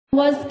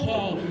was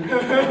king.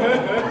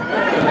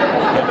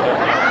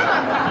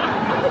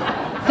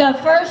 The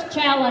first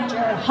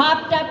challenger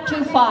hopped up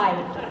to fight.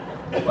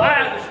 I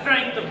have the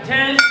strength of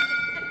 10.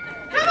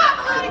 Come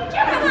on, Melody,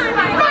 give her the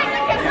right to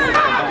kiss her.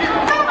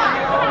 Come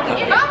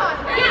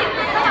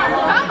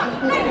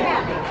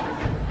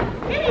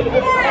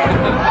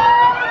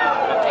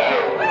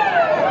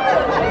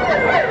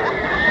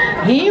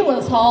on, He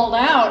was hauled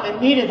out and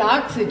needed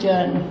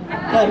oxygen.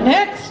 The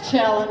next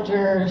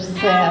challenger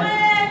said,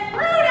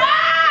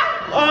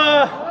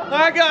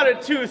 I got a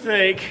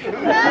toothache.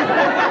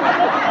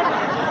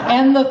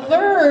 and the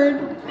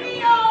third,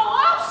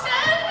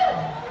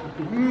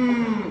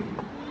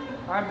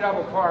 I'm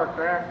double parked,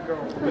 I have to go.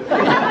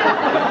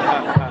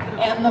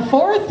 and the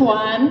fourth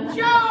one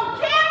Joe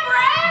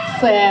Cameron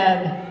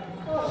said,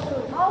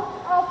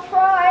 I'll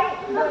try,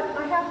 but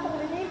I have to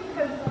leave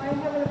because I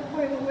have an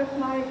appointment with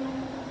my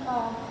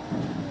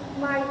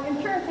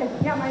insurance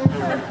agent. Yeah, my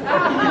insurance agent.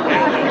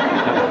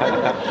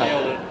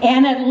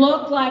 And it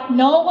looked like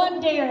no one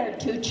dared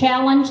to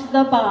challenge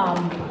the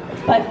bum.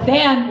 But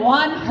then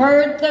one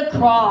heard the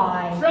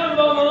cry.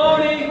 Tremble,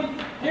 Maloney,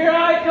 here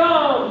I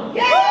come.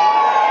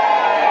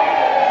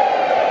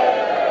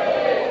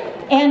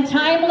 And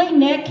timely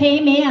Nick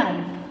came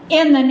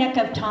in the nick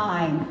of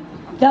time.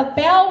 The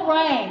bell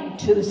rang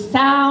to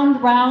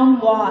sound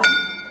round one.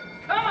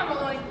 Come on,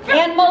 Maloney.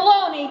 And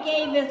Maloney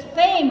gave his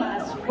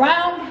famous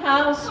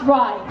roundhouse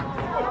right.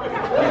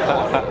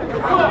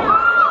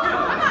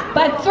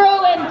 But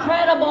through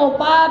incredible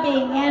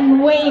bobbing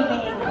and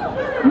waving,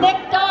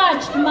 Nick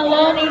dodged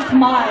Maloney's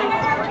might.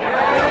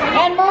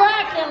 And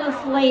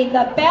miraculously,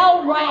 the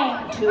bell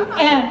rang to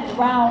end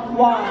round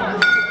one.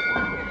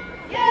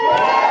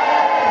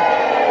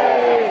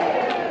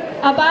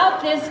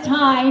 About this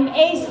time,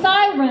 a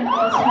siren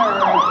was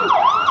heard.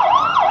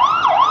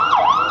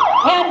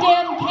 And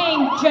in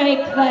came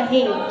Jake the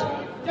Heat.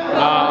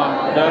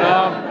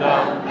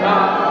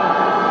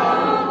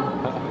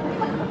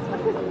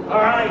 All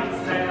right,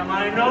 Sam,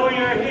 I know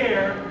you're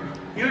here.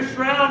 You're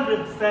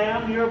shrouded,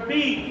 Sam. You're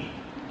beat.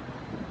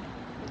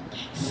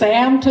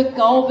 Sam took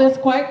all this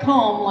quite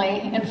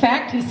calmly. In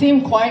fact, he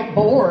seemed quite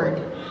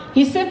bored.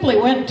 He simply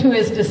went into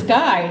his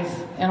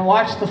disguise and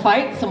watched the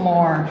fight some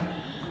more.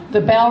 The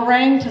bell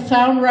rang to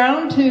sound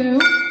round two.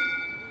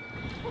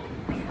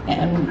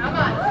 And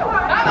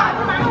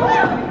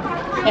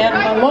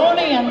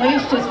Maloney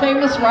unleashed his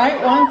famous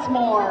right once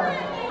more.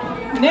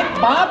 Nick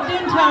bobbed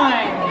in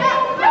time,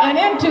 and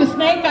into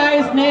Snake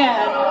Eyes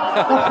Ned,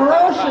 the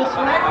ferocious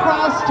Red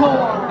Cross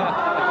tore.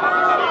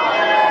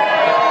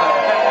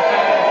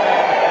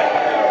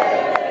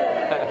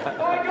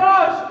 My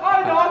gosh,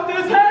 I knocked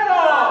his head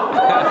off!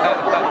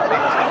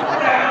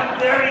 Sam,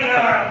 there you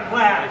are at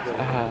last.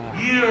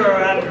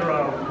 You're under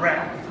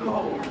arrest.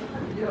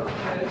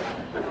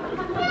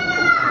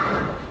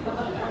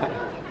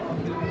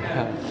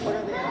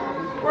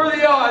 What are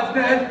the odds,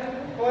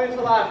 Ned? Points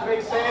a lot,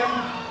 big Sam.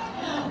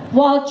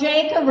 While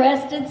Jake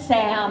arrested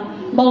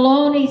Sam,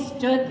 Maloney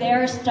stood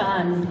there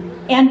stunned.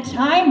 And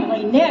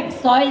timely Nick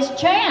saw his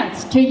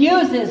chance to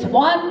use his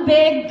one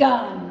big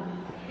gun.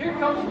 Here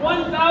comes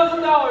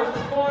 $1,000 to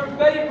form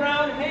Betty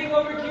Brown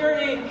Hangover Cure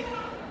Inc.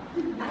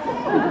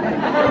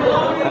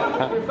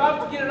 Maloney, you're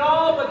about to get it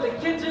all but the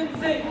kitchen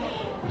sink.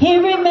 He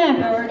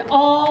remembered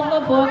all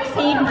the books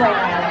he'd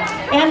read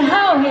and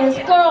how his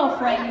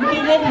girlfriend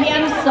needed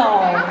him so.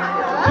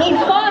 He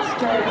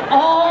fostered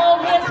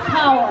all his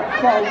power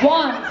for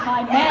one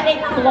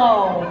climatic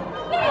blow.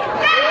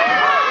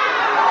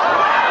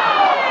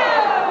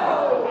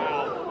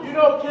 You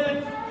know,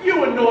 kid,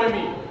 you annoy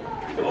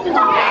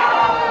me.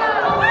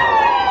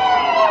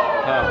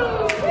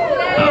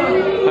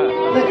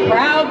 The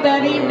crowd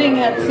that evening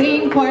had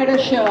seen quite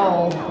a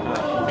show.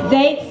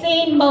 They'd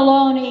seen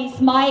Maloney's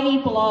mighty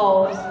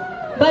blows,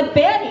 but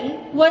Betty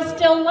was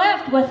still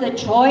left with a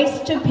choice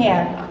to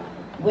pick.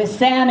 With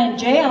Sam in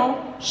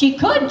jail, she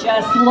could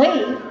just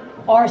leave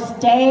or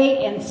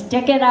stay and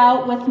stick it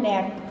out with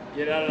Nick.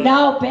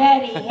 Now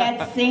Betty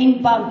had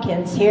seen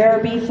bumpkins here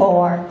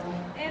before.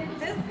 And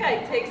this guy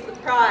takes the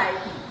prize.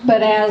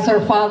 But as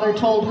her father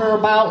told her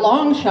about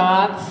long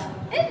shots,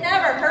 It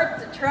never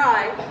hurts to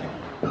try.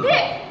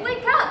 Nick,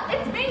 wake up.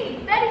 It's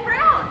me, Betty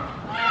Brown.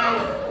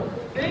 I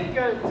think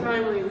I'm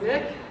timely,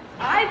 Nick.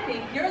 I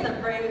think you're the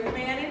bravest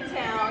man in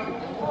town.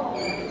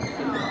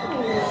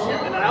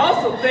 And I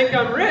also think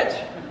I'm rich.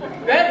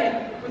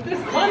 Betty, with this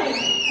money,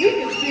 we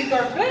can seek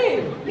our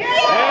fame. You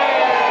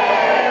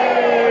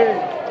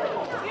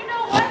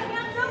know what,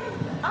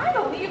 handsome? I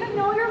don't even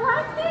know your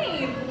last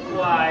name.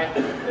 Why,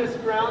 Miss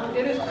Brown,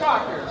 it is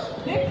Crocker.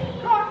 Nick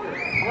Crocker.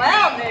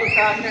 Well, Nick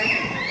Crocker,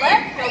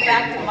 let's go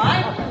back to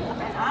my room,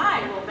 and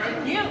I will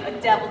make you a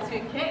devil's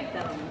food cake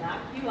that'll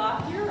knock you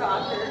off your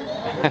rocker.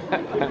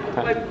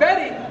 But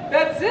Betty,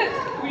 that's it.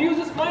 We use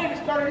this money to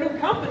start a new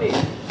company.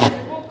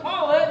 And we'll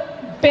call it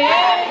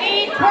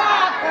Betty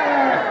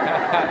Crocker!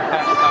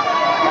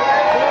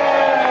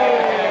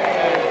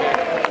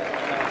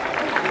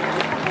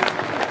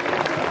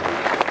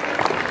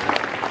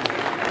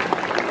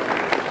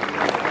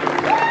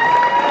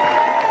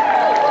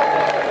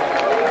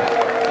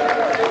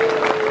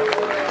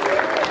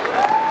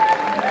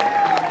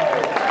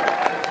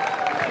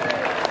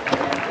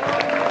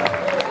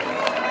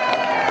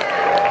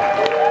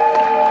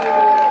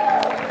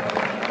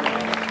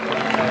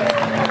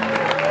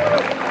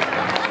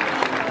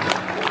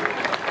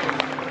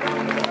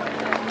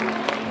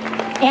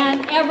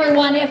 And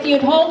everyone, if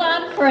you'd hold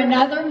on for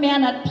another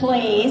minute,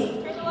 please.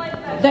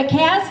 The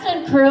cast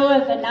and crew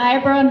of the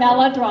Niobrara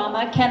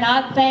Melodrama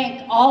cannot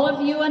thank all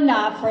of you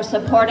enough for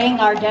supporting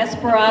our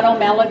Desperado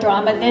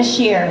melodrama this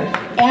year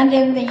and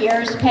in the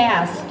years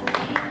past.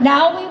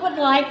 Now we would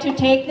like to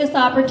take this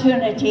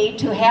opportunity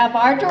to have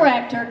our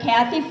director,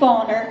 Kathy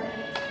Foner,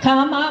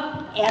 come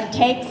up and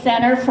take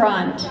center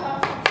front.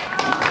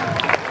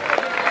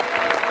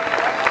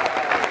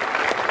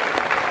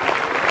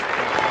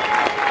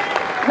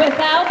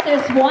 Without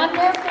this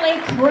wonderfully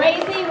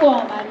crazy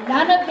woman,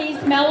 none of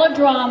these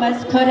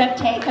melodramas could have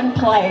taken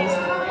place.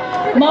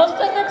 Most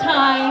of the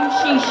time,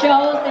 she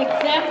shows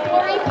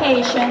exemplary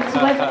patience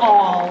with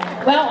all,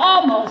 well,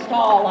 almost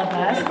all of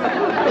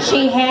us.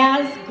 She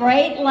has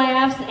great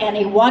laughs and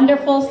a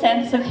wonderful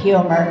sense of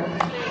humor.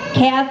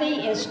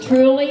 Kathy is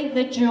truly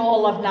the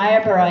jewel of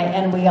Niobrara,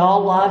 and we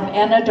all love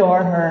and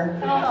adore her.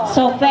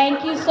 So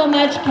thank you so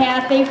much,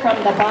 Kathy, from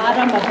the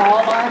bottom of all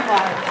our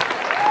hearts.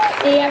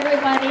 See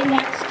everybody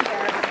next year.